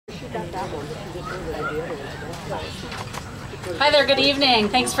Hi there, good evening.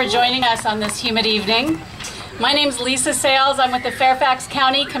 Thanks for joining us on this humid evening. My name's Lisa Sales. I'm with the Fairfax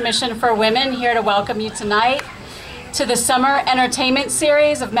County Commission for Women, here to welcome you tonight to the Summer Entertainment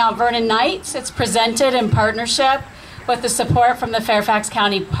Series of Mount Vernon Nights. It's presented in partnership with the support from the Fairfax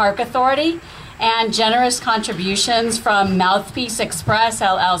County Park Authority and generous contributions from Mouthpiece Express,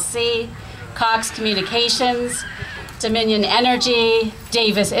 LLC, Cox Communications, Dominion Energy,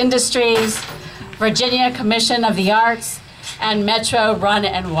 Davis Industries, Virginia Commission of the Arts, and Metro Run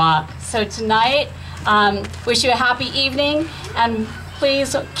and Walk. So tonight, wish you a happy evening, and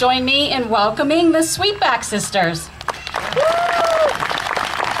please join me in welcoming the Sweetback Sisters.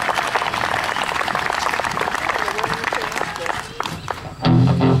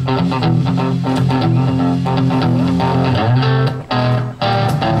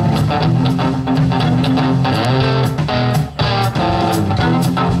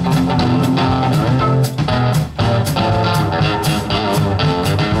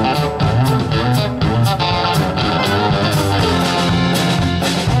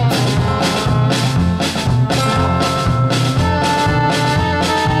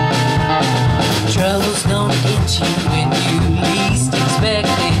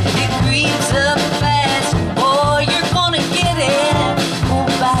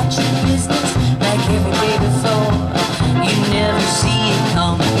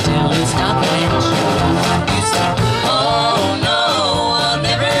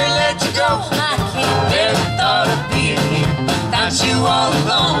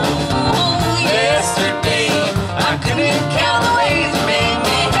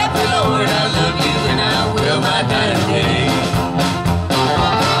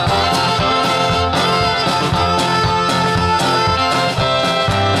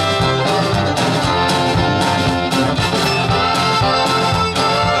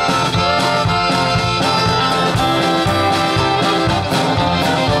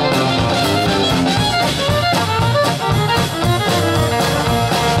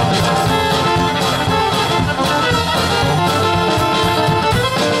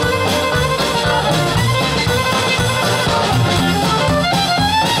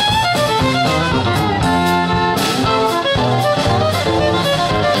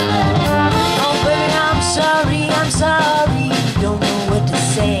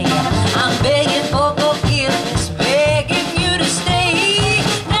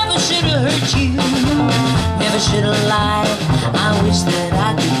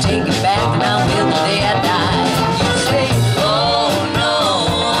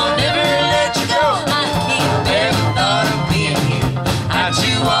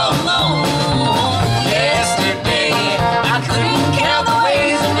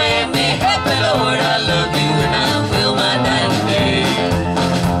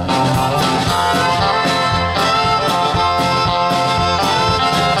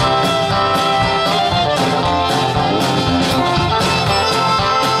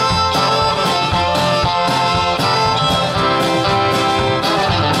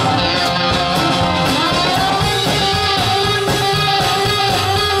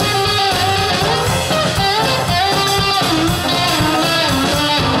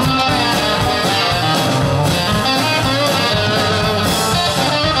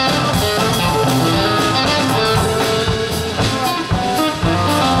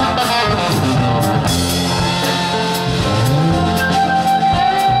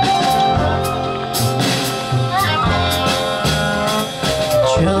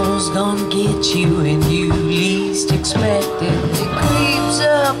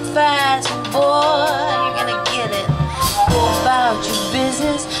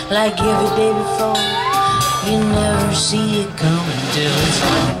 Like every day before, you never see it coming till it's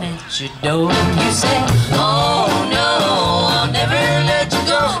knocking at your door. You say, oh no, I'll never let you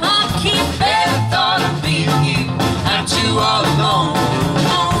go. I'll keep every thought of being you. I'm too all alone.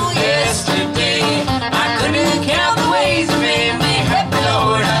 Oh, yesterday I couldn't count the ways you made me happy,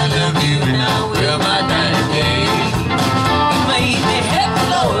 Lord. I love you and I will my dying day. You made me happy,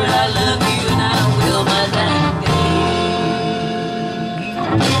 Lord. I love you and I will my dying day.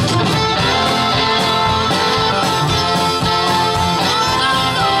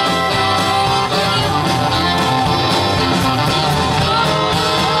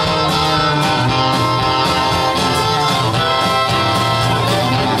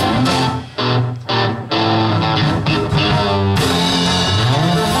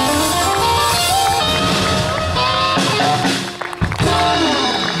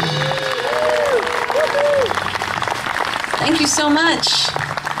 Thank you so much.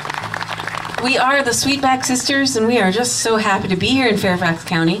 We are the Sweetback Sisters, and we are just so happy to be here in Fairfax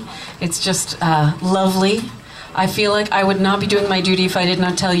County. It's just lovely. I feel like I would not be doing my duty if I did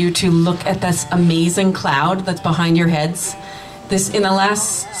not tell you to look at this amazing cloud that's behind your heads. In the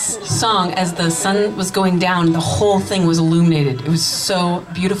last song, as the sun was going down, the whole thing was illuminated. It was so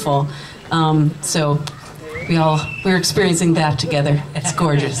beautiful. So we're experiencing that together. It's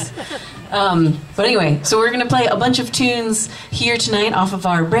gorgeous. But anyway, so we're going to play a bunch of tunes here tonight off of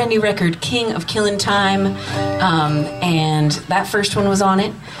our brand new record, King of Killin' Time, and that first one was on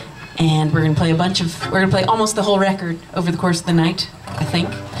it. And we're going to play play almost the whole record over the course of the night, I think.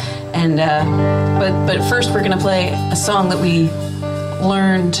 And but first we're going to play a song that we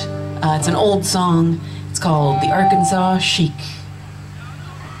learned. It's an old song. It's called "The Arkansas Chic."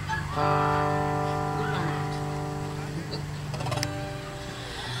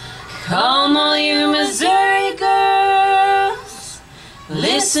 Come all you Missouri girls,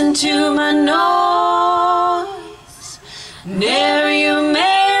 listen to my noise. Ne'er you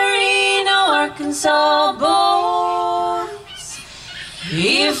marry no Arkansas boys.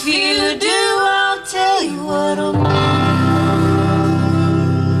 If you do, I'll tell you what I'm on.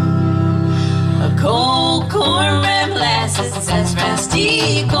 A cold cornbread molasses, that's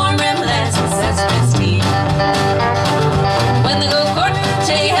rusty. Cornbread molasses, that's rusty. When they go courting,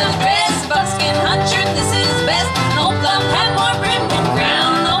 tell you how to dress. Buckskin hunter, this is best. No plum hat, more brim and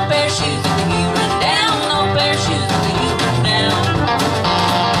crown. No pair of shoes with the heel run down. No pair of shoes with the heel run down.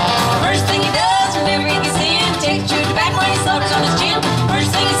 First thing he does whenever he gets in, takes a chew of tobacco and he slugs on his chin.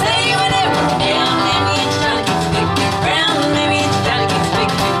 First thing he say whenever he's down, maybe it's trying to keep big, big brown. Maybe it's trying to keep big,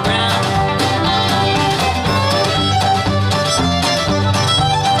 big brown.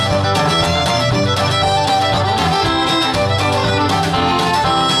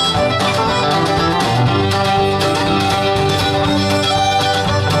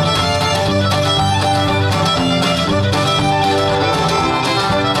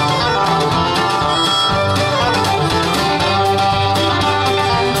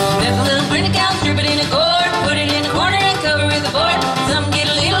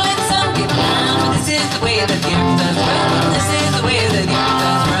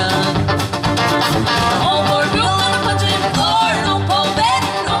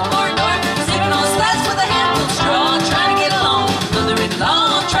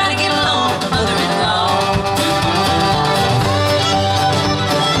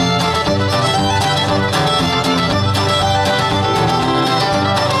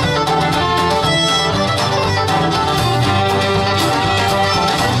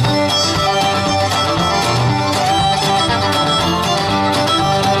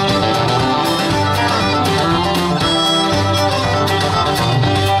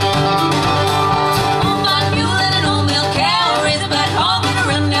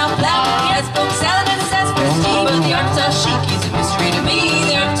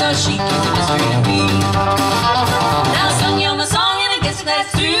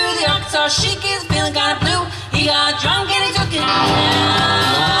 Chic is feeling kind of blue. He got drunk and he took it down.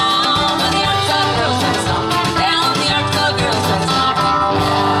 But the Arkansas girls started stomping down. The Arkansas girls started stomping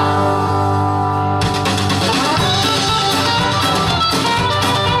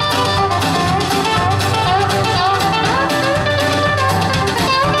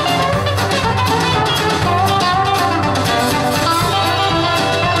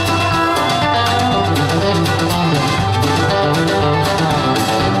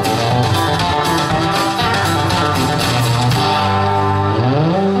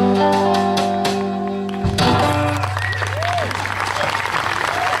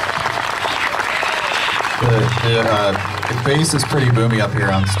The bass is pretty boomy up here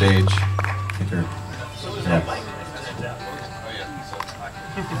on stage.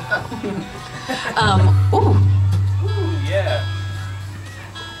 Ooh. Yeah.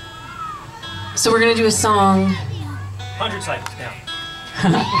 So we're gonna do a song. 100 cycles down.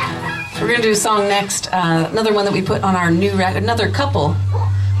 We're gonna do a song next. Another one that we put on our new record. Another couple,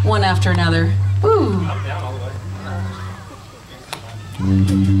 one after another. Ooh. I'm down all the way.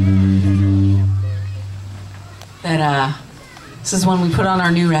 This is one we put on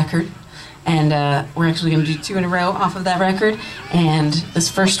our new record, and we're actually going to do two in a row off of that record. And this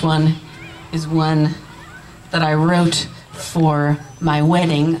first one is one that I wrote for my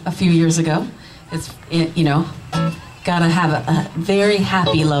wedding a few years ago. Gotta have a very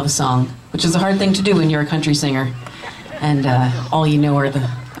happy love song, which is a hard thing to do when you're a country singer, and all you know are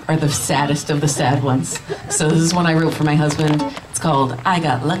the saddest of the sad ones. So this is one I wrote for my husband. It's called "I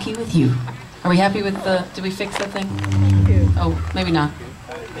Got Lucky with You." Are we happy with the? Did we fix that thing? Oh, maybe not.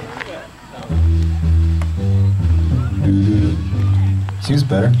 Seems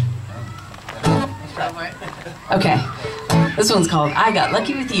better. Okay, this one's called I Got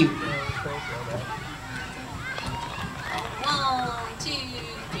Lucky With You. 1, 2,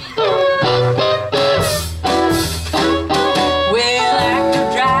 3. Well, I could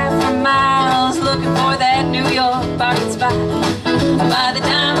drive for miles looking for that New York parking spot. By the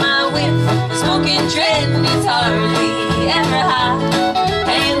time I went smoking trend, it's hardly ever hot.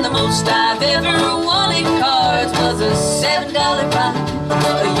 And the most I've ever won in cards was a $7 pot.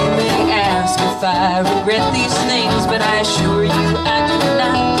 You may ask if I regret these things, but I assure you I do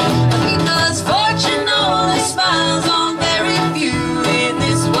not. Because fortune only smiles on very few in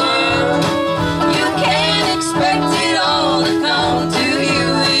this world. You can't expect it all to come to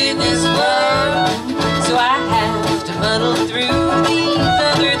you in this world. So I have to muddle through these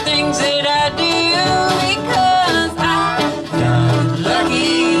other things that I do, because I got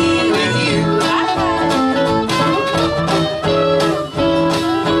lucky with you.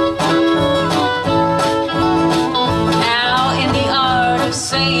 Now in the art of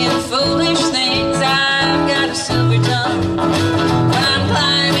saying foolish things, I've got a silver tongue. When I'm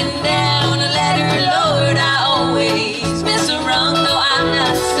climbing down a ladder, Lord, I always miss a rung. No, I'm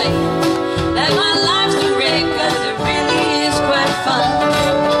not saying that my life's a wreck, 'cause it really is quite fun.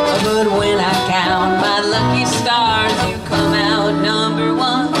 But when I count my lucky stars, you come out number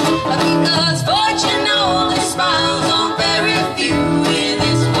one. Because fortune only smiles on very few in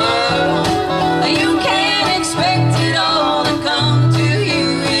this world. You can't expect it all to come to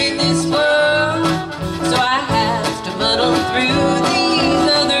you in this world. So I have to muddle through these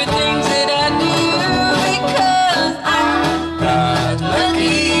other things that I do, because I got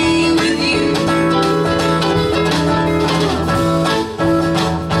lucky with you.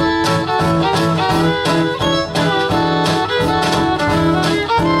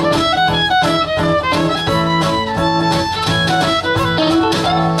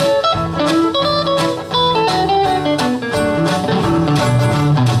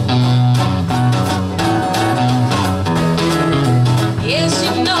 Yes,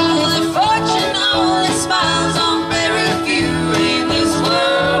 you know that fortune only smiles on very few in this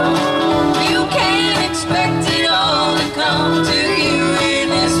world. You can't expect it all to come to you in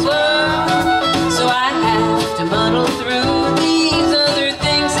this world. So I have to muddle through these other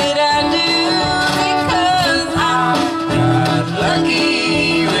things that I do, because I got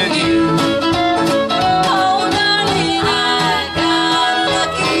lucky with you. Oh, darling, I got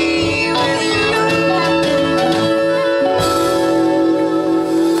lucky with you.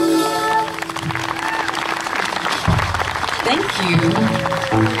 Thank you.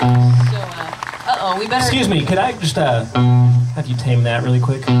 So, uh-oh, we better... Excuse me, could I just have you tame that really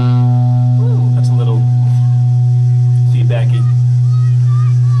quick? That's a little feedbacky.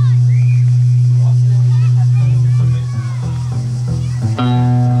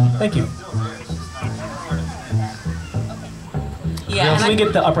 Thank you. Yeah, Can we and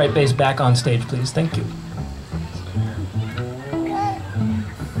get the upright bass back on stage, please? Thank you.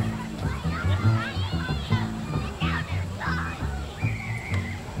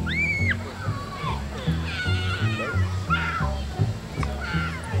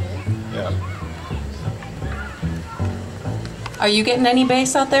 Yeah. Are you getting any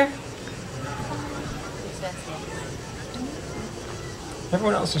bass out there?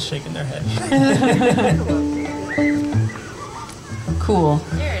 Everyone else is shaking their head. Cool.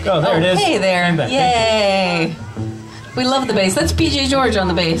 Oh, there it is. Hey there. Came back. Yay. We love the bass. That's PJ George on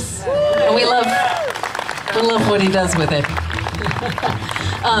the bass. And we love what he does with it.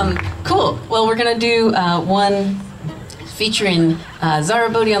 Cool. Well, we're going to do one featuring Zara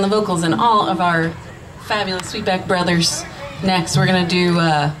Bodie on the vocals and all of our fabulous Sweetback brothers. Next, we're going to do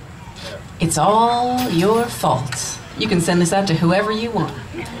It's All Your Fault. You can send this out to whoever you want. 1,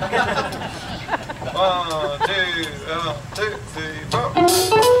 2, 3, 4.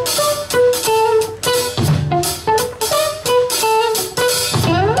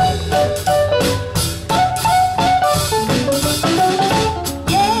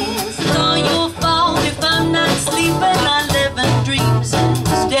 Yes, it's all your fault if I'm not sleeping. I live in dreams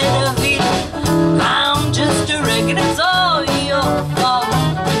instead of eating. I'm just a wreck and it's all your fault.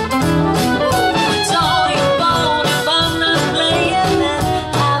 It's all your fault if I'm not playing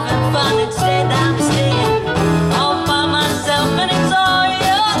and having fun. Instead I'm staying all by myself, and it's all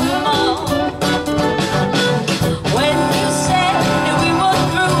your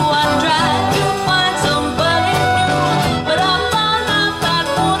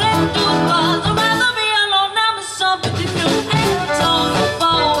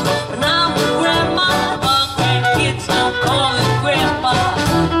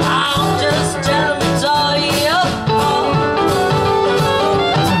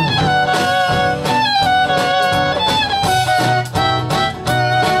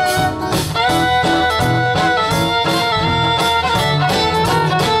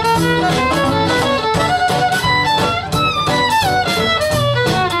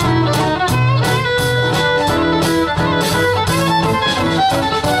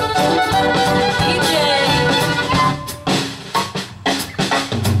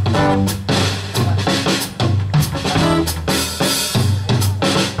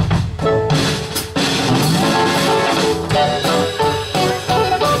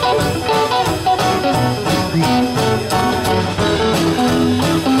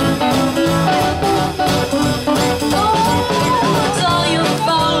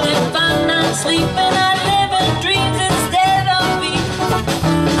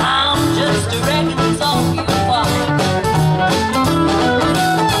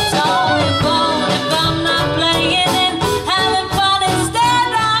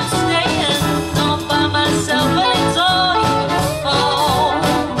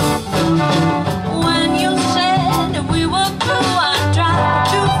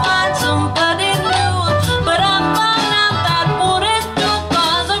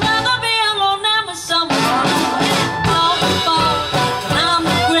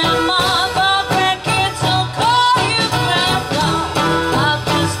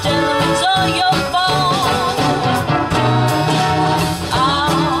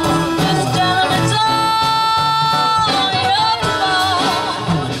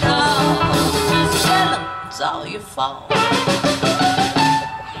fall, you fall.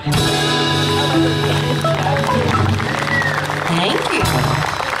 Thank you.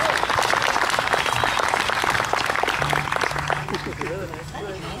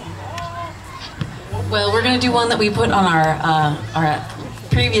 Well, we're going to do one that we put on our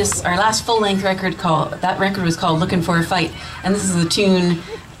last full-length record. That record was called "Looking for a Fight," and this is a tune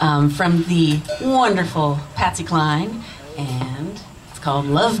from the wonderful Patsy Cline, and it's called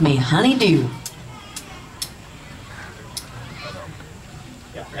 "Love Me, Honey Do."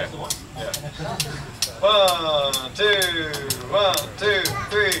 One, two,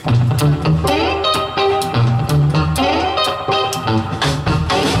 three.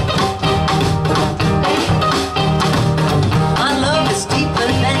 My love is deeper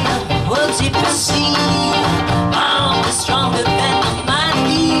than the world's deepest sea. My love is stronger than the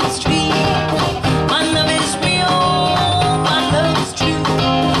mightiest tree. My love is real, my love is true.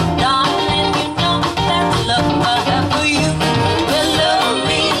 Darling, you know that the love I have for you. Well, love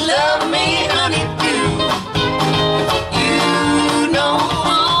me, honey, do. You know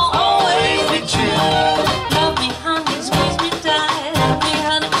I'll always be true. Love me, honey, squeeze me tight. Love me,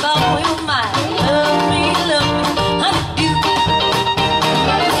 honey, blow your mind. Love me, honey, do.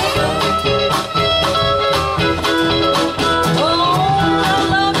 Oh, our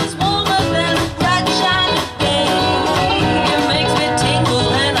love is warmer than a bright shining day. It makes me tingle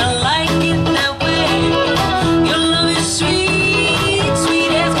and I like it that way. Your love is sweet,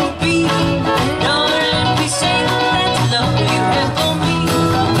 sweet as can be. Darling, please say that's love you have for me.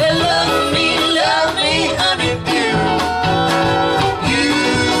 Well, love me, honey, do. You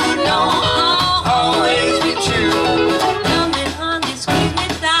know I'll always be true. Love me, honey, squeeze me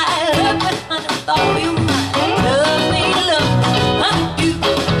tight. Love me, honey, blow your mind. Love me, honey, do.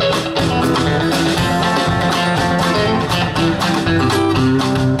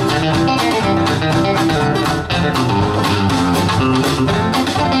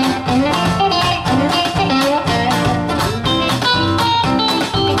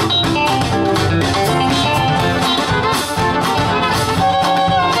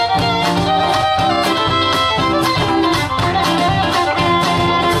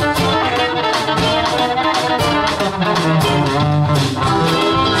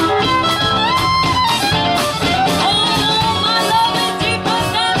 My love is deeper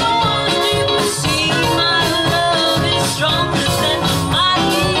than the one's deepest sea. My love is stronger than the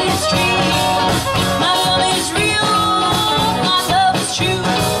mightiest tree. My love is real, my love is true.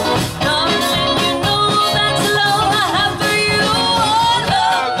 Darling, you know that's the love I have for you. Oh,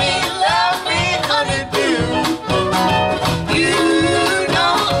 love me, honey, do. You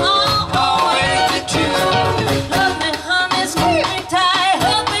know I'll always be true. Love me, honey, squeeze me tight.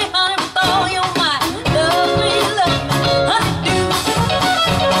 Love me, honey, blow your mind. Love me, honey, do.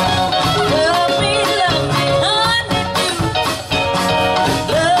 Love me, honey, do.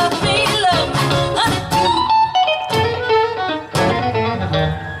 Love me, honey, do.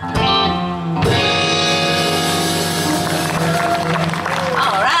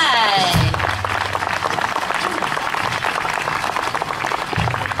 All right.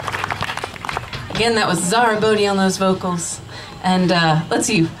 Again, that was Zara Bodie on those vocals. And let's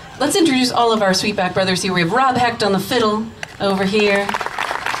introduce all of our Sweetback brothers here. We have Rob Hecht on the fiddle over here,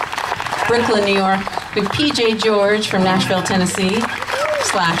 Brooklyn, New York. We have PJ George from Nashville, Tennessee, /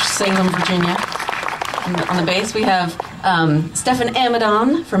 Salem, Virginia. And on the bass, we have Stefan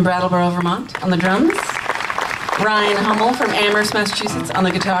Amadon from Brattleboro, Vermont on the drums, Ryan Hummel from Amherst, Massachusetts on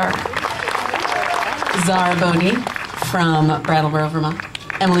the guitar, Zara Bodie from Brattleboro, Vermont,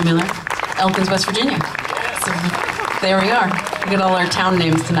 Emily Miller, Elkins, West Virginia. So there we are. We get all our town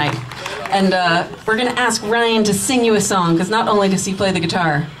names tonight. And we're going to ask Ryan to sing you a song, because not only does he play the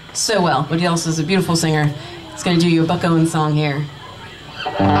guitar so well, but he also is a beautiful singer. He's going to do you a Buck Owens song here.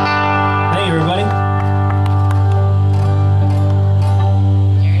 Hey, everybody.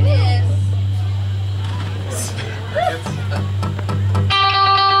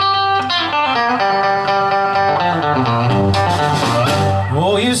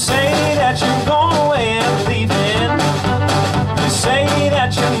 Oh, you say that you're going away and leaving. You say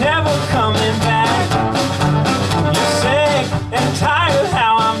that you're never coming back. You're sick and tired of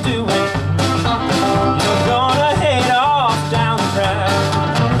how I'm doing. You're gonna head off down the track.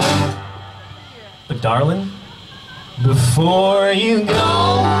 But darling, before you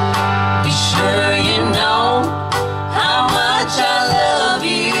go, Be sure you know how much I love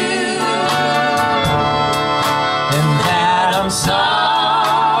you, and that I'm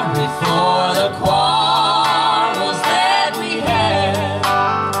sorry for the quarrels that we had.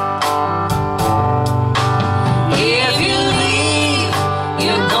 If you leave,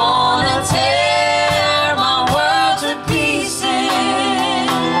 you're gonna tear my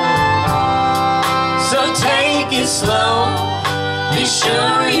slow. Be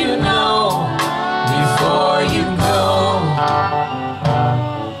sure you know before you go.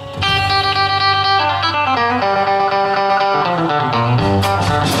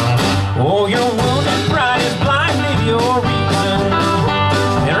 Oh, your wounded pride is blinded your reason,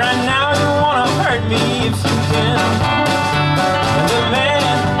 and right now you wanna hurt me if you can. And the man,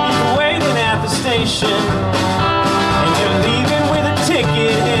 he's waiting at the station, and you're leaving with a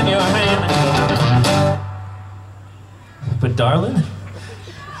ticket in your hand. But darling,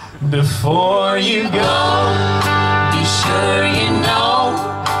 before you go, Be sure you know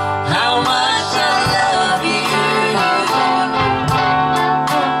how much I love you.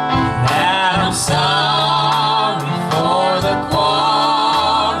 That I'm sorry for the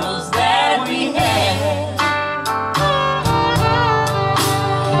quarrels that we had.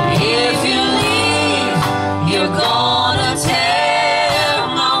 If you leave, you're gonna tear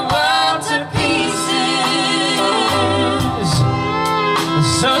my world to pieces.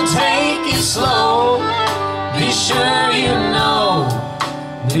 So take it slow. Be sure you know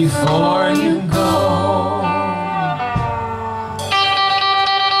before you go.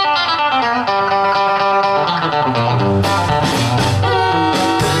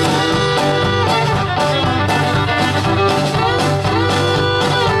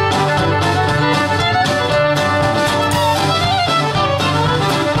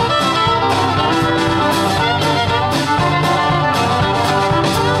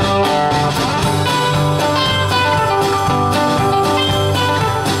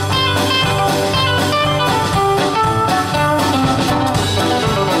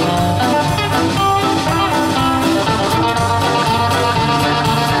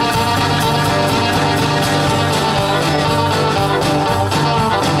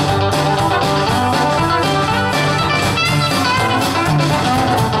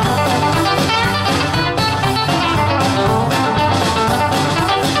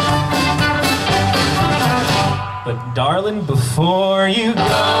 but darling, before you go,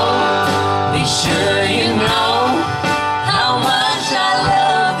 Be sure you know how much I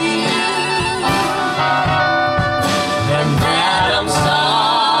love you, and that I'm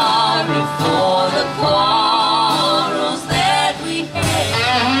sorry for the quarrels that we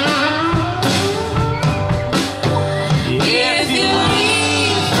had. If you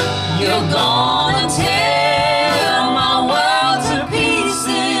leave, you're gonna tear my world to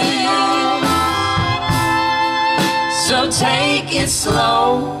pieces. So take it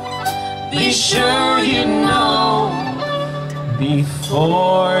slow. Be sure you know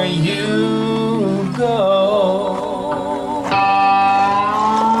before you go.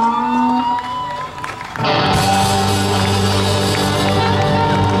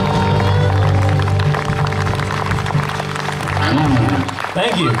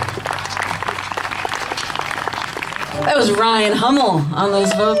 Thank you. That was Ryan Hummel on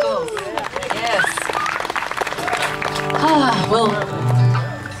those vocals. Yes.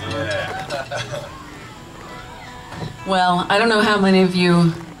 Well, I don't know how many of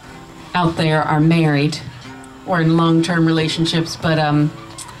you out there are married or in long-term relationships, but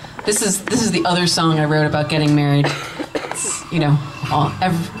this is the other song I wrote about getting married. It's, you know,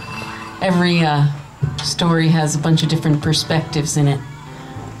 every story has a bunch of different perspectives in it,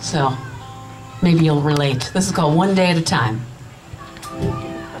 so maybe you'll relate. This is called One Day at a Time.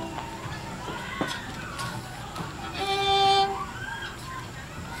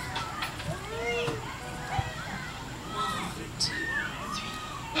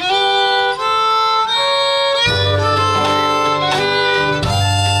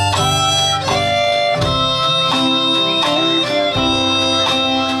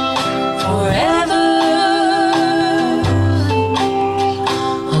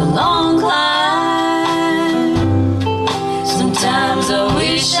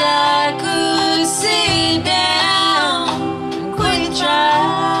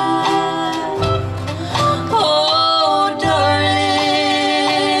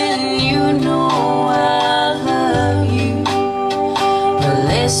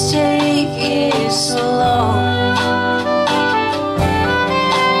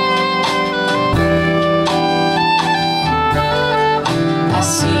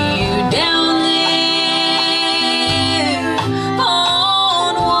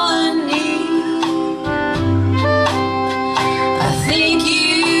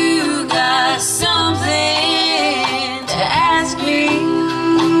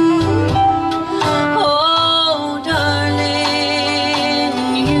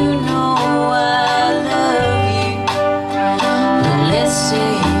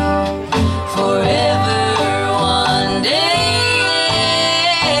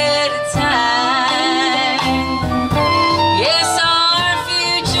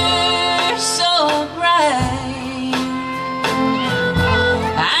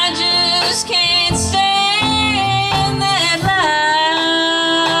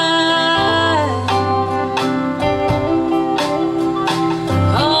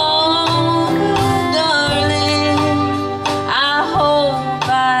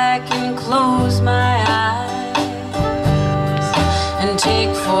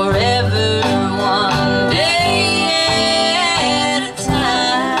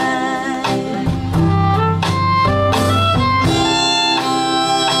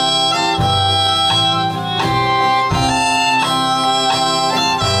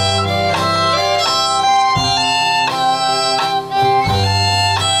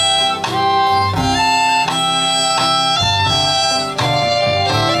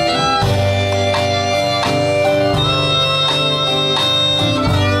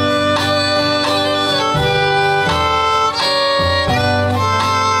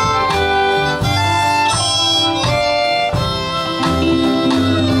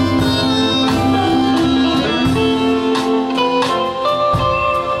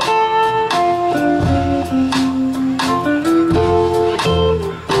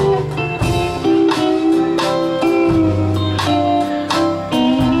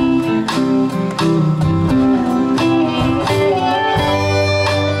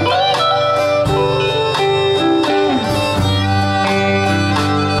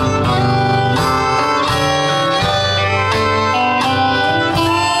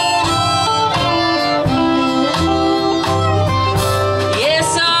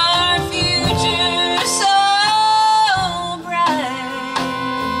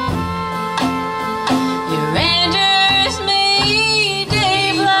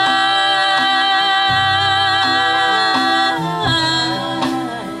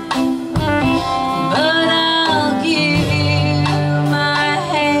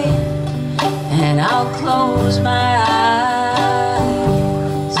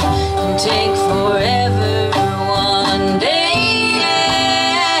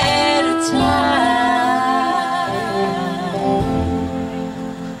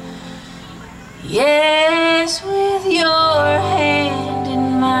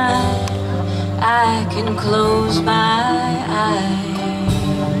 can close my eyes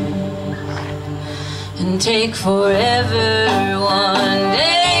and take forever one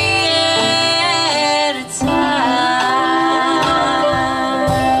day at a time.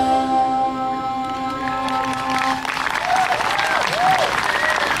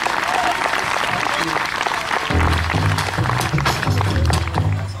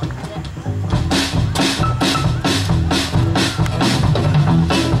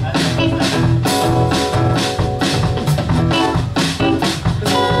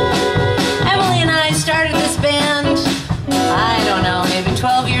 Emily and I started this band, I don't know, maybe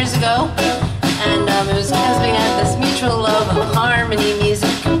 12 years ago, and it was because we had this mutual love of harmony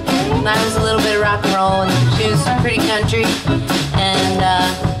music, and I was a little bit of rock and roll, and she was pretty country, and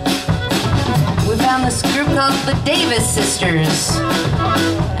we found this group called the Davis Sisters,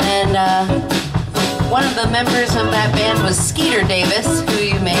 and one of the members of that band was Skeeter Davis, who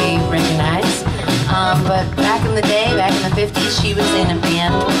you may recognize, but back in the day, back in the 50s, she was in a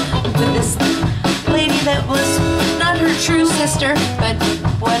band with this lady that was not her true sister, but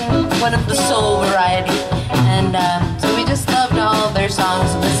one of the soul variety. And so we just loved all of their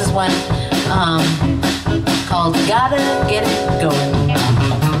songs. This is one called Gotta Get It Going.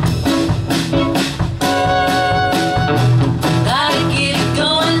 Gotta get it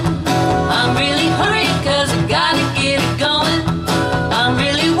going. I'm really hurrying 'cause I gotta get it going. I'm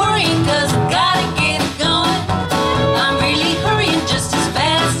really worrying 'cause I gotta get it going. I'm really hurrying just as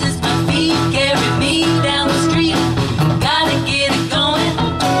fast as my feet carry me down the street. Gotta get it going.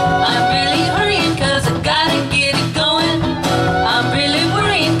 I'm really hurrying 'cause I gotta get it going. I'm really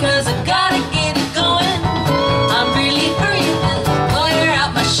worrying 'cause I gotta get it going. I'm really hurrying to wear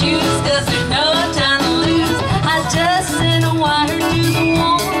out my shoes 'cause there's no time to lose. I just sent a wire to the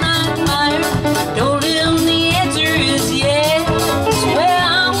one I admire. Told him the answer is yes. Swear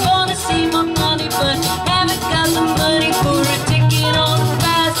I'm gonna see my money, but haven't got the money for a ticket on the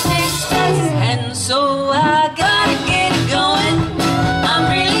fast express. And so I gotta get it going. I'm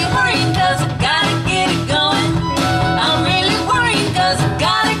really hurrying 'cause I gotta get it going. I'm really worrying 'cause I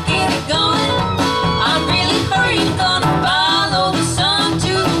gotta get it going. I'm really hurrying, gonna follow the sun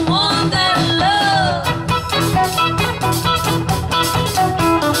to the one that I love.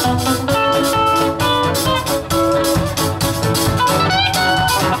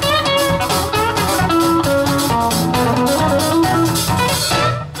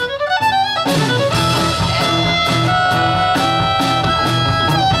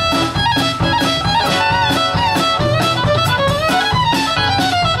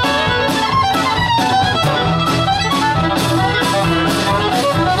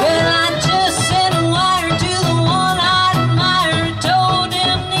 Well, I just sent a wire to the one I admire. Told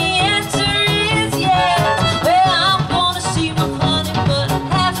him the answer is yes. Well, I'm gonna see my honey, but I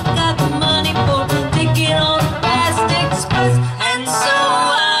haven't got the money for a ticket on the fast express. And so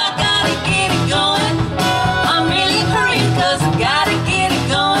I gotta get it going. I'm really hurrying 'cause I gotta get it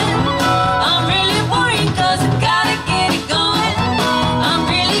going. I'm really worrying 'cause I gotta get it going. I'm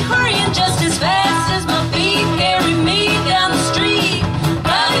really hurrying just as fast as my feet carry me down the street.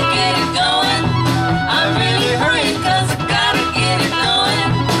 Gotta get it going. I'm really hurrying 'cause I gotta get it going.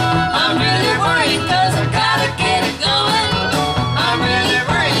 I'm really worried 'cause I gotta get it going. I'm really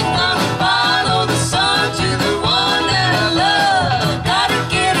worried, gonna follow the sun to the one that I love. Gotta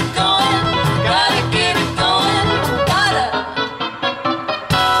get it going. Gotta get it going. Gotta.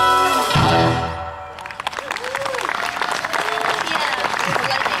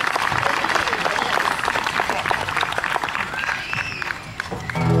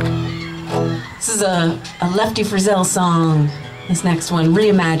 This is a Lefty Frizzell song. This next one,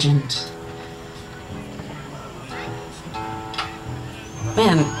 reimagined.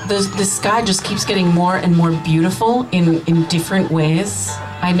 Man, the sky just keeps getting more and more beautiful in different ways.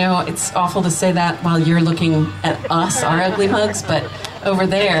 I know it's awful to say that while you're looking at us, our ugly mugs, but over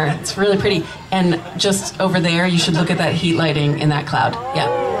there, it's really pretty. And just over there, you should look at that heat lighting in that cloud. Yeah.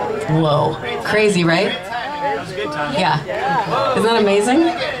 Whoa. Crazy, right? Yeah. Isn't that amazing?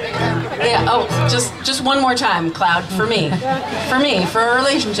 Yeah. Oh, just one more time, cloud, for me. For me, for a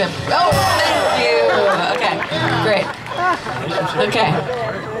relationship. Oh, thank you. Okay, great. Okay.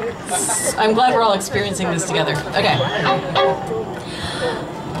 I'm glad we're all experiencing this together. Okay.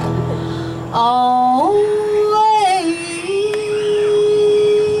 Always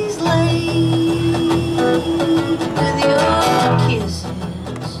late with your kisses.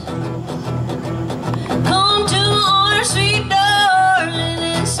 Come to our sweet darling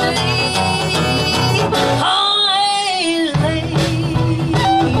and say, always late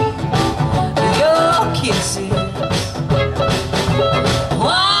with your kisses.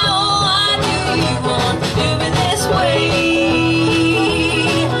 Why, oh, why do you want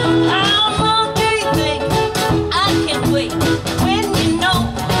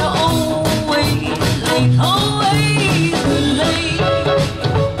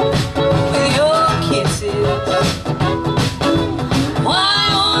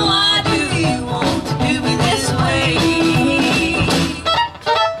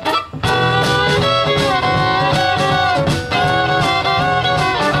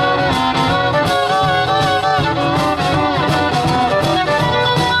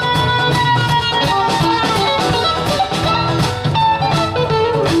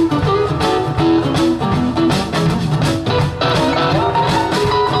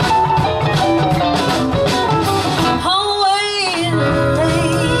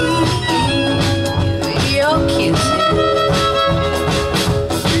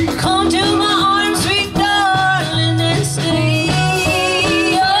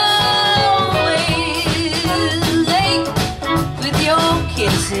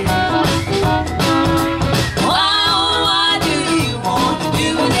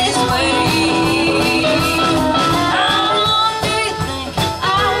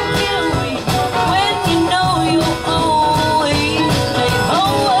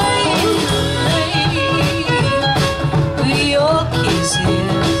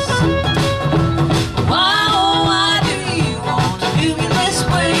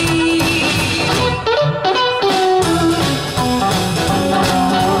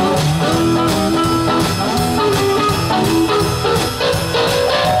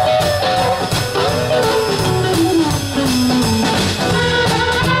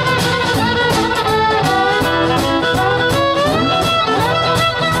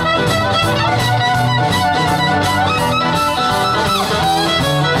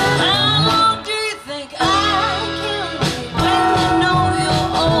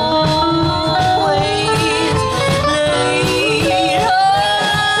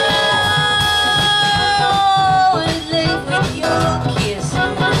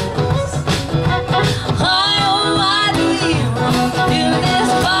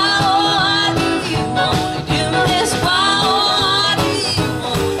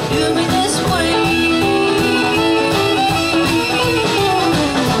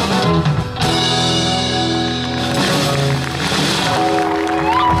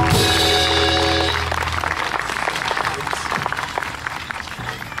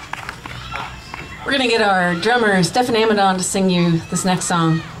gonna get our drummer, Stefan Amadon, to sing you this next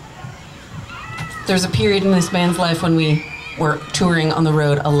song. There's a period in this band's life when we were touring on the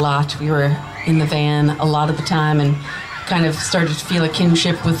road a lot. We were in the van a lot of the time and kind of started to feel a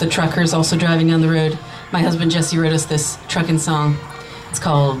kinship with the truckers also driving down the road. My husband Jesse wrote us this truckin' song. It's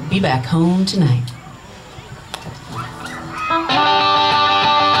called Be Back Home Tonight.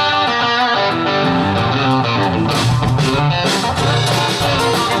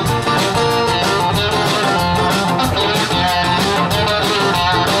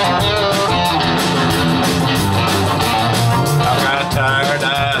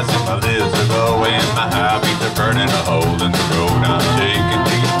 Burning a hole in the road. I'm taking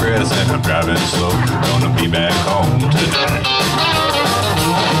deep breaths and I'm driving slow. Gonna be back home tonight.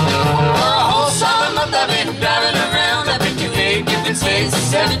 For a whole solid month I've been driving around. I've been to 8 different states,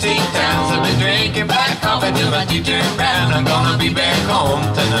 17 towns. I've been drinking black coffee till my teeth turn brown. I'm gonna be back home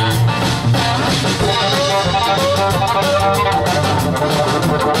tonight.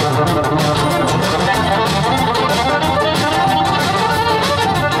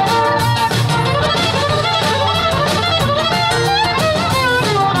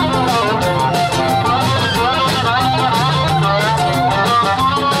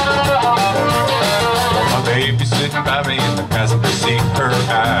 Sitting by me in the passenger seat, her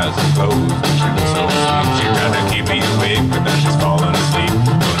eyes are closed. She was so sweet, she tried to keep me awake, but now she's falling asleep.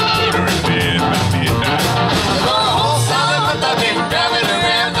 Gonna put her in bed by midnight. For a whole solid month I've been driving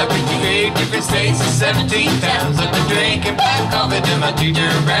around. I've been to 8 different states and 17 towns. I've been drinking black coffee till my teeth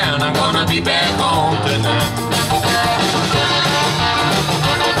turn brown. I'm gonna be back home tonight.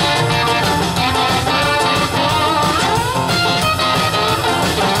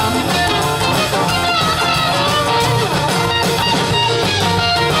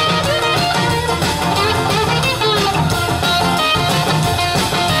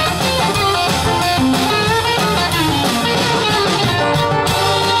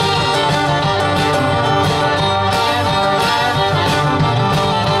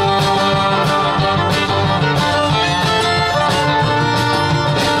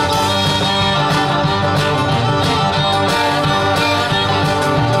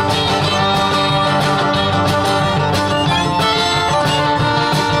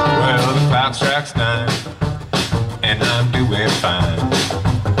 Strikes 9 and I'm doing fine.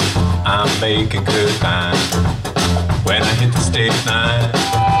 I'm making good time when I hit the state line.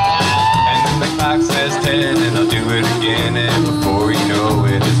 And then the clock says 10 and I'll do it again. And before you know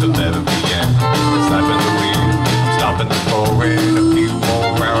it, it's 11 p.m. Slapping the wheel, stopping the forward. A few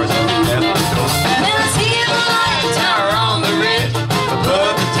more hours on the death door. And then I see the light tower on the ridge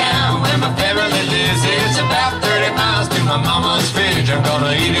above the town where my family lives. It's about 30 miles to my mama's fridge. I'm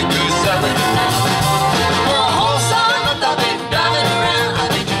gonna eat a good supper tonight. For a whole summer month I've been driving around.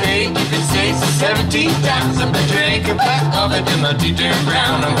 I've been to 8 different states and 17 towns. I've been drinking black coffee till my teeth turn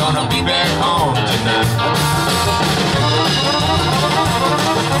brown. I'm gonna be back home tonight.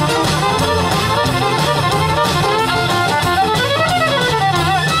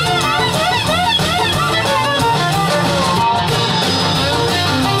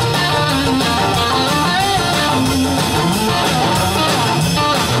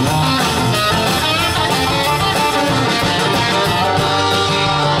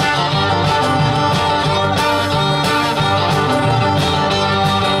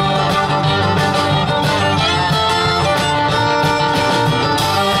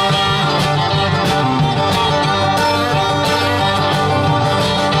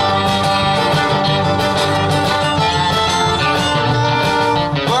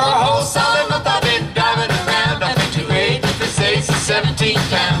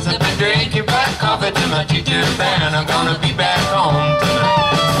 To my teacher band, I'm gonna be back home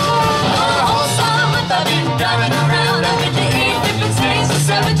tonight. For a whole summer month I've been driving around. I've been to 8 different states and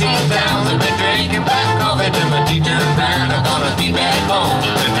 17 towns. I've been drinking black coffee to my teacher band. I'm gonna be back home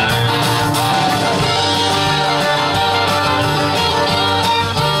tonight.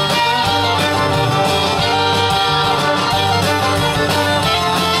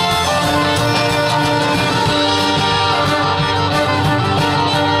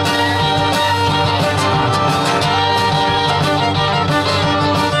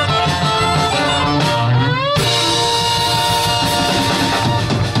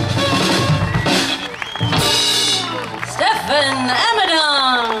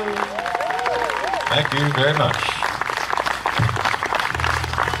 Thank you very much.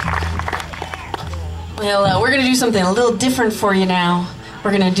 Well, we're going to do something a little different for you now.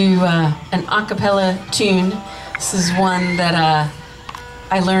 We're going to do an a cappella tune. This is one that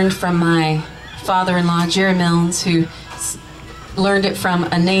I learned from my father-in-law, Jerry Milnes, who learned it from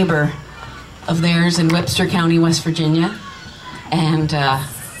a neighbor of theirs in Webster County, West Virginia. And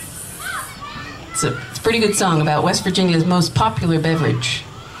it's a pretty good song about West Virginia's most popular beverage.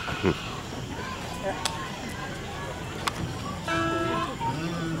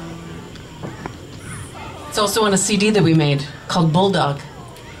 It's also on a CD that we made called Bulldog.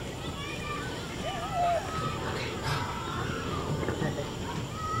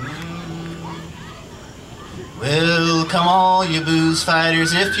 Well, come all you booze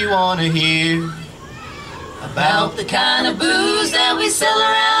fighters if you want to hear about the kind of booze that we sell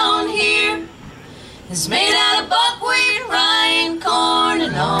around here. It's made out of buckwheat, rye, and corn,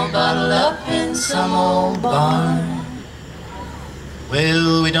 and all bottled up in some old barn.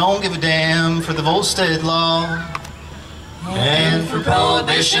 Well, we don't give a damn for the Volstead law, and for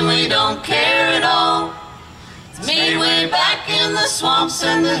prohibition we don't care at all. It's made way back in the swamps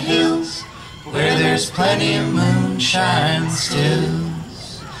and the hills, where there's plenty of moonshine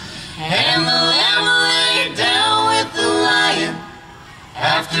stills. And the lamb laid down with the lion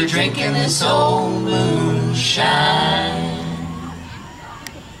after drinking this old moonshine.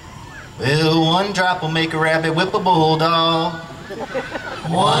 Well, one drop will make a rabbit whip a bulldog.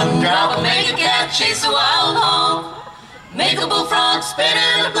 One drop will make a cat chase a wild hog. Make a bullfrog spit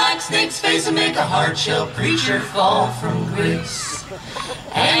in a black snake's face, and make a hard-shell preacher fall from grace.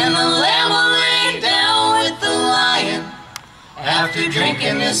 And the lamb will lay down with the lion after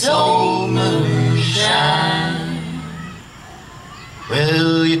drinking this old moonshine.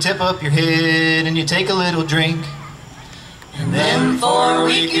 Well, you tip up your head and you take a little drink, and then for a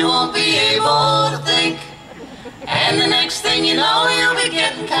week you won't be able to think. And the next thing you know, you'll be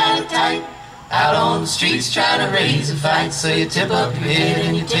getting kind of tight out on the streets trying to raise a fight. So you tip up your head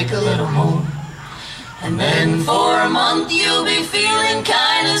and you take a little more, and then for a month you'll be feeling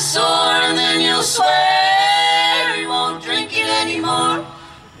kind of sore, and then you'll swear you won't drink it anymore.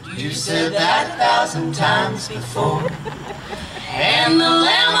 You said that 1,000 times before. And the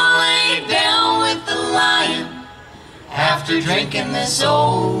lamb laid down with the lion after drinking this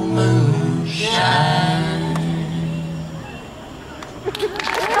old moonshine.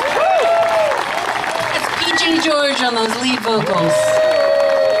 It's PJ George on those lead vocals.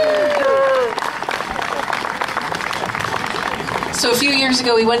 So a few years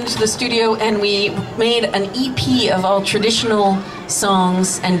ago we went into the studio and we made an EP of all traditional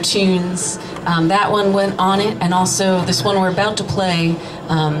songs and tunes. That one went on it, and also this one we're about to play,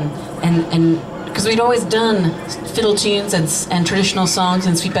 and because we'd always done fiddle tunes and traditional songs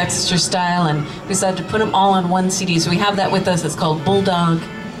in Sweetback Sisters style, and we decided to put them all on one CD. So we have that with us. It's called Bulldog,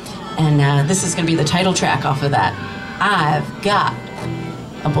 and this is going to be the title track off of that. I've got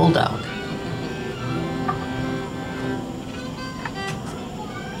a bulldog.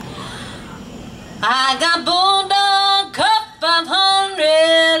 I got bulldog cup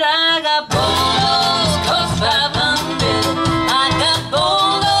 500. I got bulldog cup 500. I got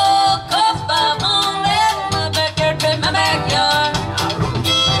bulldog cup 500. My backyard, in my backyard.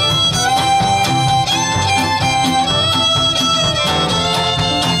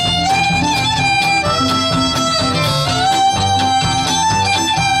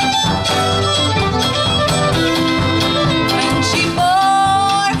 When she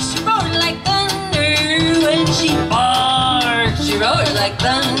barks, she roars like thunder. When she barks, she roars like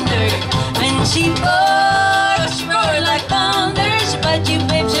thunder. When she barks, she roars like thunder. She'll bite you,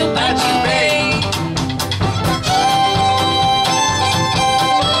 babe, she'll bite you, babe.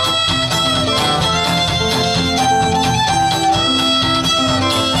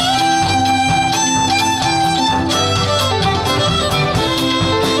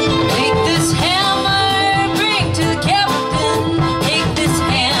 Take this hammer, bring to the captain. Take this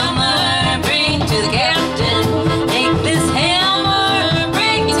hammer, bring to the captain. Take this hammer,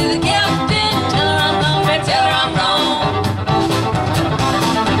 bring to the captain. Tell her I'm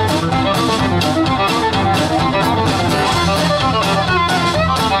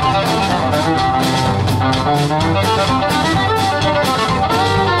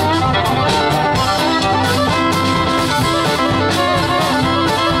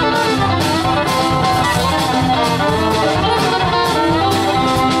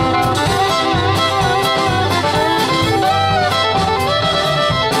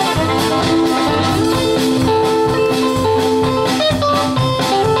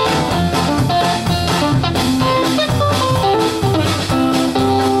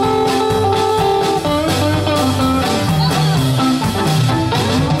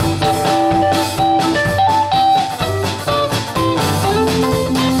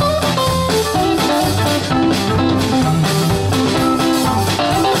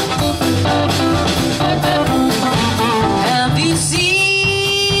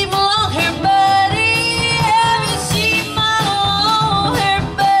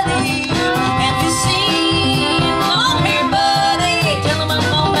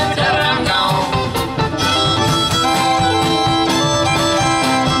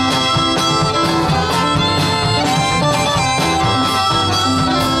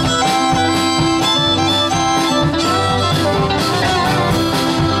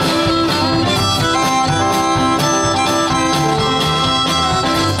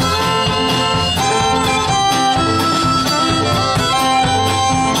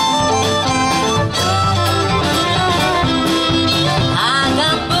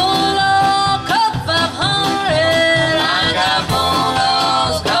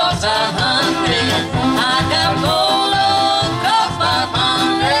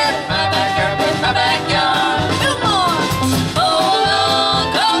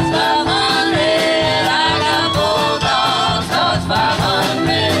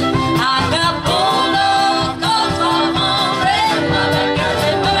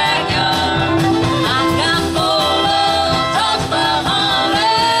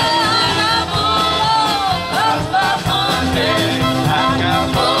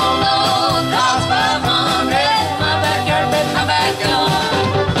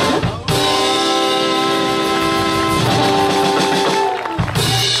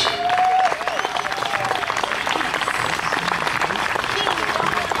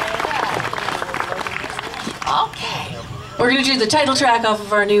We're going to do the title track off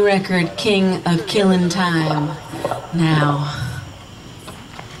of our new record, King of Killin' Time, now.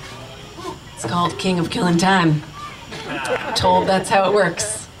 It's called King of Killin' Time. Told that's how it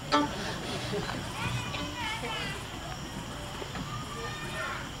works.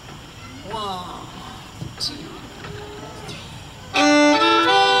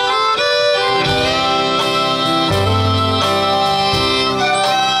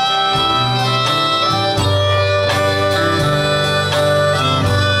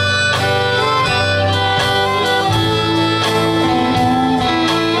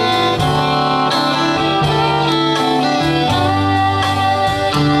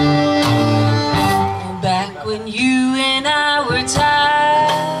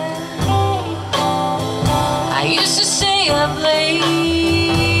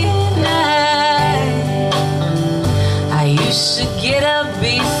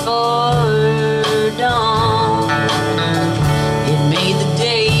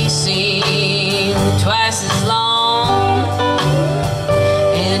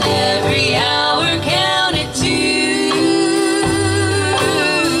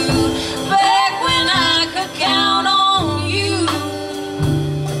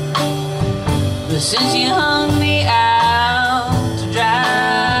 Since you hung me out to dry,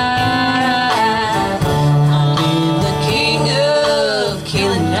 I've been the king of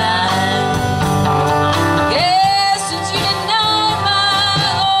killing time. Yeah, since you denied my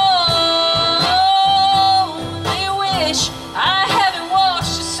own, they wish I haven't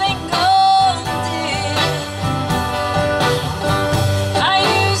washed a single dish. I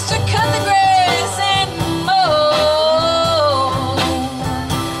used to cut the grass and mow.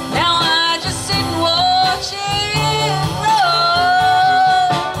 Now I just sit and watch it grow.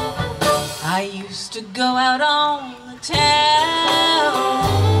 I used to go out on the town.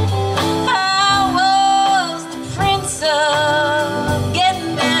 I was the prince of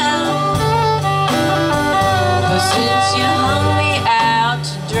getting down. But since you hung me out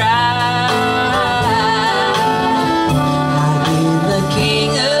to dry, I've been the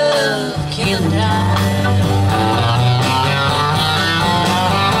king of killing time.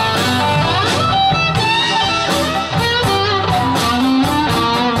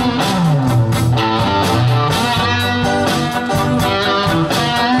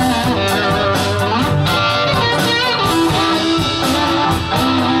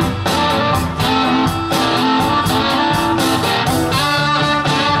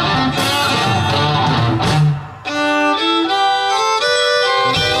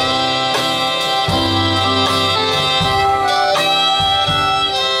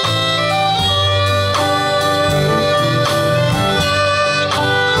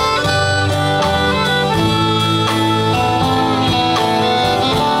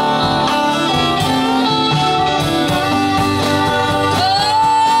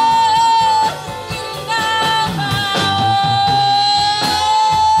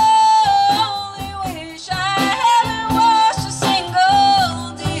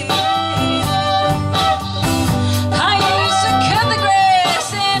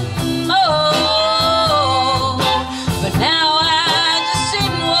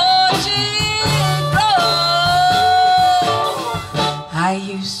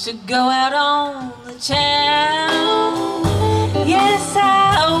 Go out on the town. Yes,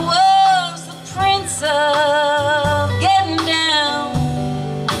 I was the prince of getting down.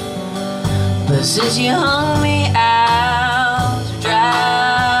 But since you hung me out to dry,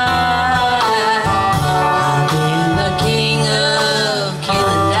 I've been the king of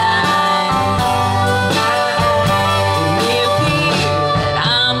killing time. It may appear that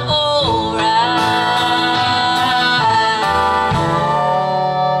I'm alright,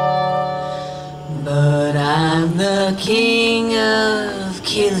 but I'm the king of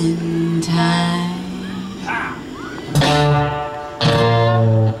killing time.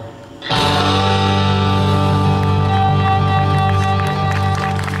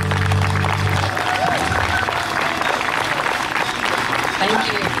 Thank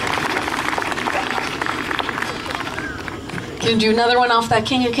you. Gonna do another one off that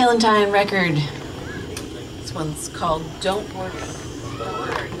King of Killin' Time record. This one's called Don't Worry.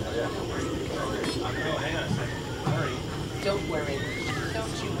 Don't worry.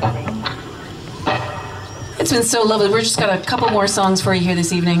 Don't you worry. It's been so lovely. We're just got a couple more songs for you here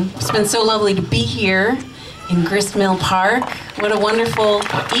this evening. It's been so lovely to be here in Grist Mill Park. What a wonderful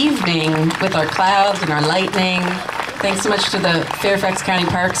evening with our clouds and our lightning. Thanks so much to the Fairfax County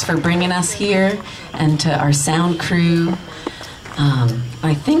Parks for bringing us here, and to our sound crew.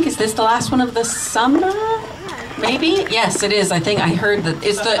 I think, is this the last one of the summer? Maybe? Yes, it is. I think I heard that.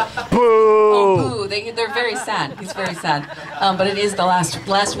 It's the... Oh, boo. They're very sad. He's very sad. But it is the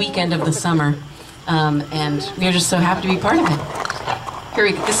last weekend of the summer. And we are just so happy to be part of it. Here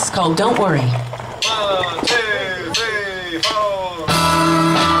we go. This is called Don't Worry. 1, 2, 3, 4.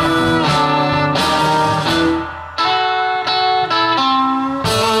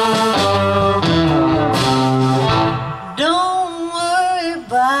 Don't worry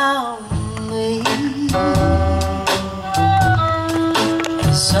about me.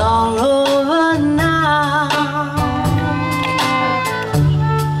 It's all over now.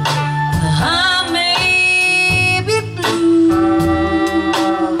 I may be blue.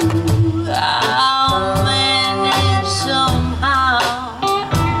 I'll manage somehow.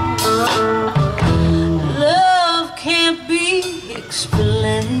 Love can't be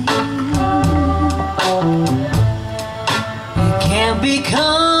explained. Can't be controlled.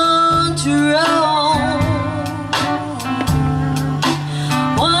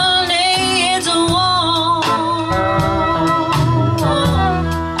 One day it's warm,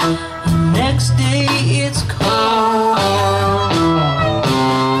 the next day it's cold.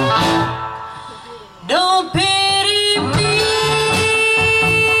 Don't pity me,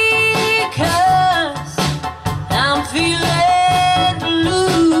 'cause I'm feeling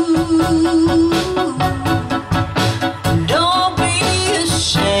blue. Don't be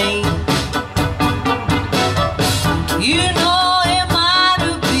ashamed. You know it might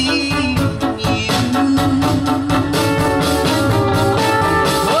have been you.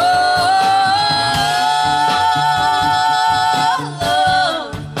 Oh,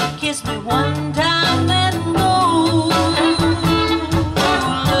 love, kiss me one time and go.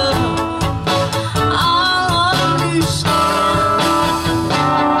 Love, I'll understand.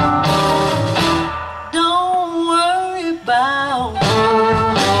 Don't worry about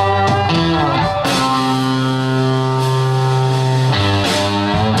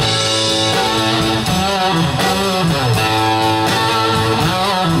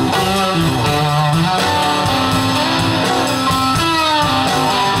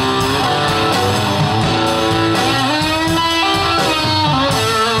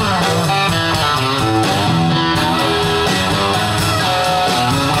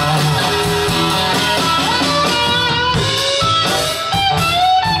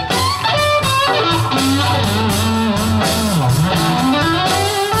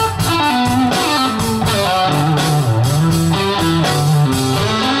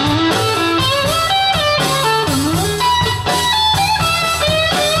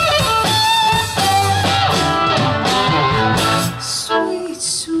sweet,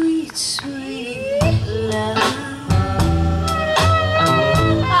 sweet, sweet love.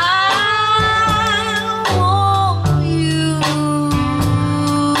 I want you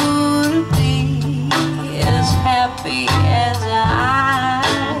to be as happy as I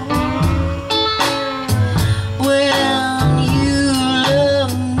when you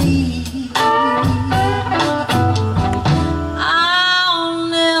love me. I'll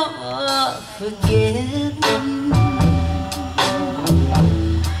never forget you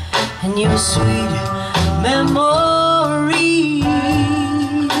and your sweet memory.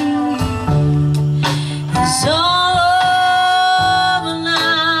 It's all over now.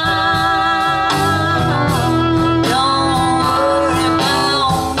 Don't worry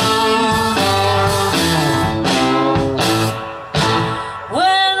about me.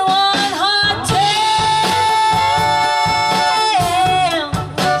 When one heart tells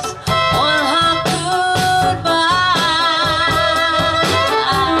one heart goodbye,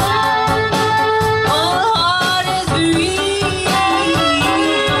 one heart is bereaved,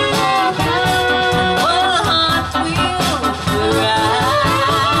 one heart will cry.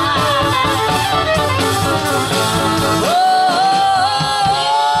 Oh,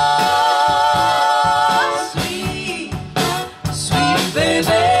 sweet, sweet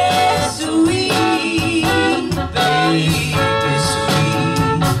baby, sweet baby,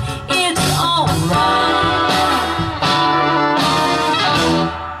 sweet. It's alright.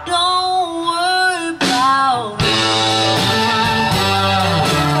 Don't worry about me.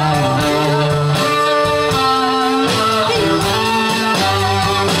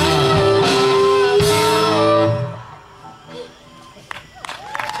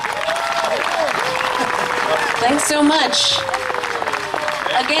 Thanks so much.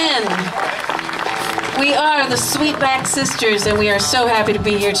 Again, we are the Sweetback Sisters, and we are so happy to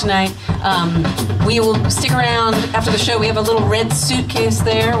be here tonight. We will stick around after the show. We have a little red suitcase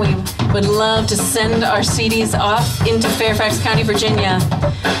there. We would love to send our CDs off into Fairfax County, Virginia.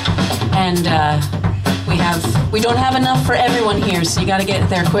 And we don't have enough for everyone here, so you got to get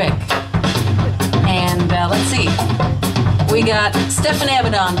there quick. And bell. Let's see. We got Stefan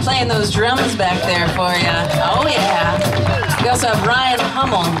Abaddon playing those drums back there for you. Oh, yeah. We also have Ryan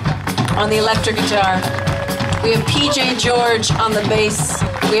Hummel on the electric guitar. We have PJ George on the bass.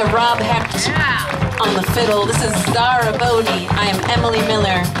 We have Rob Hecht on the fiddle. This is Zara Bodie. I am Emily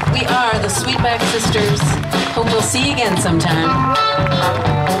Miller. We are the Sweetback Sisters. Hope we'll see you again sometime.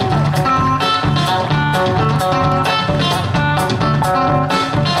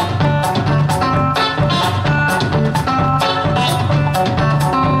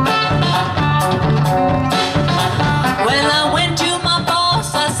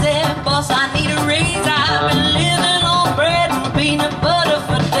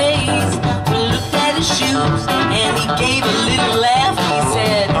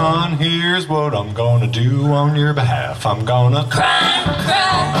 Here's what I'm gonna do on your behalf. I'm gonna cry,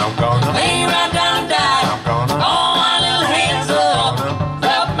 cry. I'm gonna lay right down and die. I'm gonna hold my little hands up,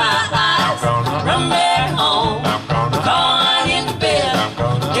 rub my eyes, run back home, crawl right into bed,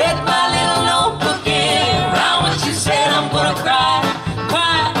 get my little notebook and write what you said. I'm gonna cry,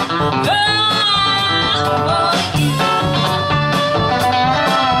 cry, cry for you.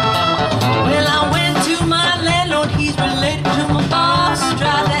 Well, I went to my landlord, he's related to my boss,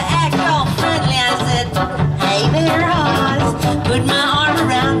 tried to act all friendly. I said, hey there, Oz. Put my arm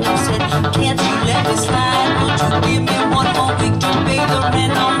around him, said, can't you let me slide? Won't you give me one more week to pay the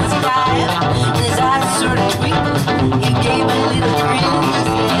rent on this diet? And his eyes sort of twinkled, he gave a little grin. He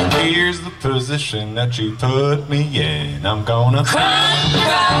said, here's the position that you put me in. I'm gonna cry,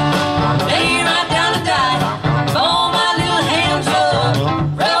 cry, lay right down and die. Fold my little hands up,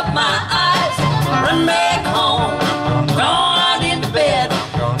 rub my eyes, run back home, crawl right into bed,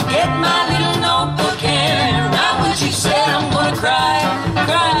 get my little notebook and write what you said. I'm gonna cry,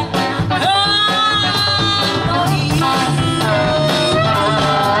 cry, cry for you.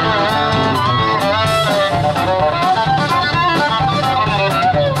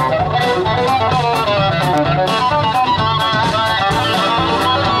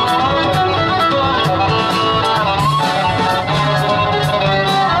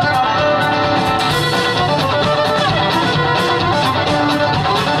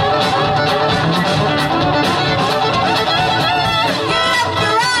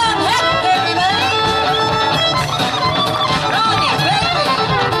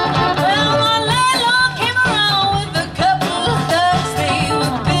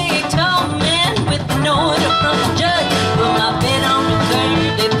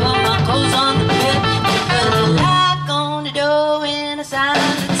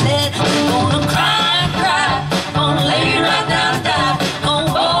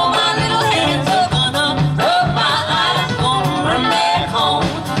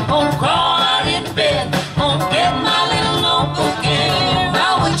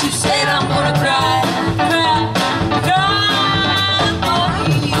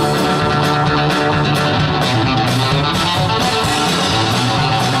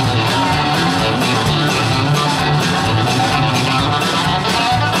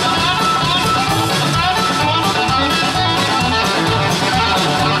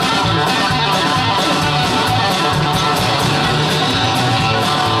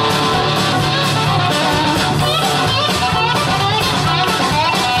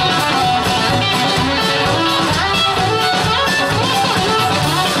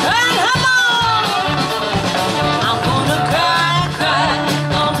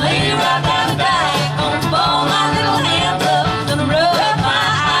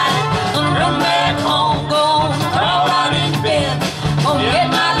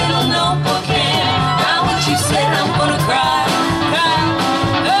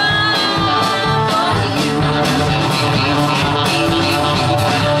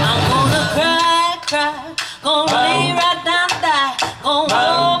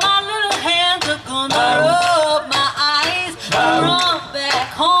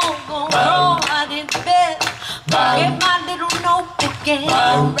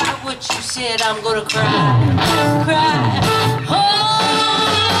 Write what you said. I'm gonna cry, cry. Oh,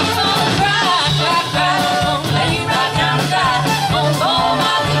 cry, cry, cry. Gonna lay right down and die. Gonna fold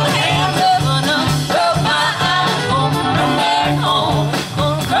my little hands up, gonna rub my eyes, gonna run back home,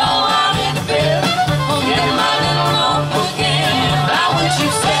 gonna crawl out in the bed, gonna get my little notebook and write what you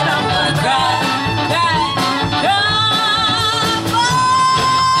said. I'm gonna cry, cry, cry for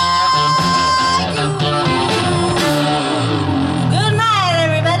you. Good night,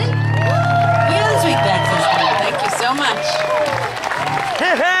 everybody. We're the Sweetback Sisters. Thank you so much.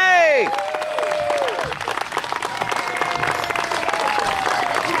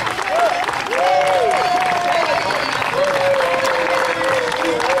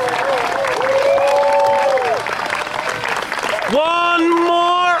 One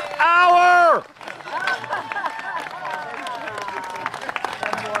more hour!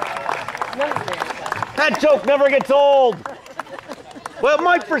 That joke never gets old. Well, it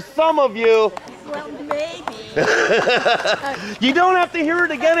might for some of you. Well, maybe. You don't have to hear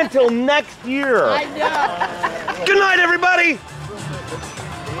it again until next year. I know. Good night, everybody.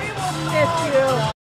 We will miss you.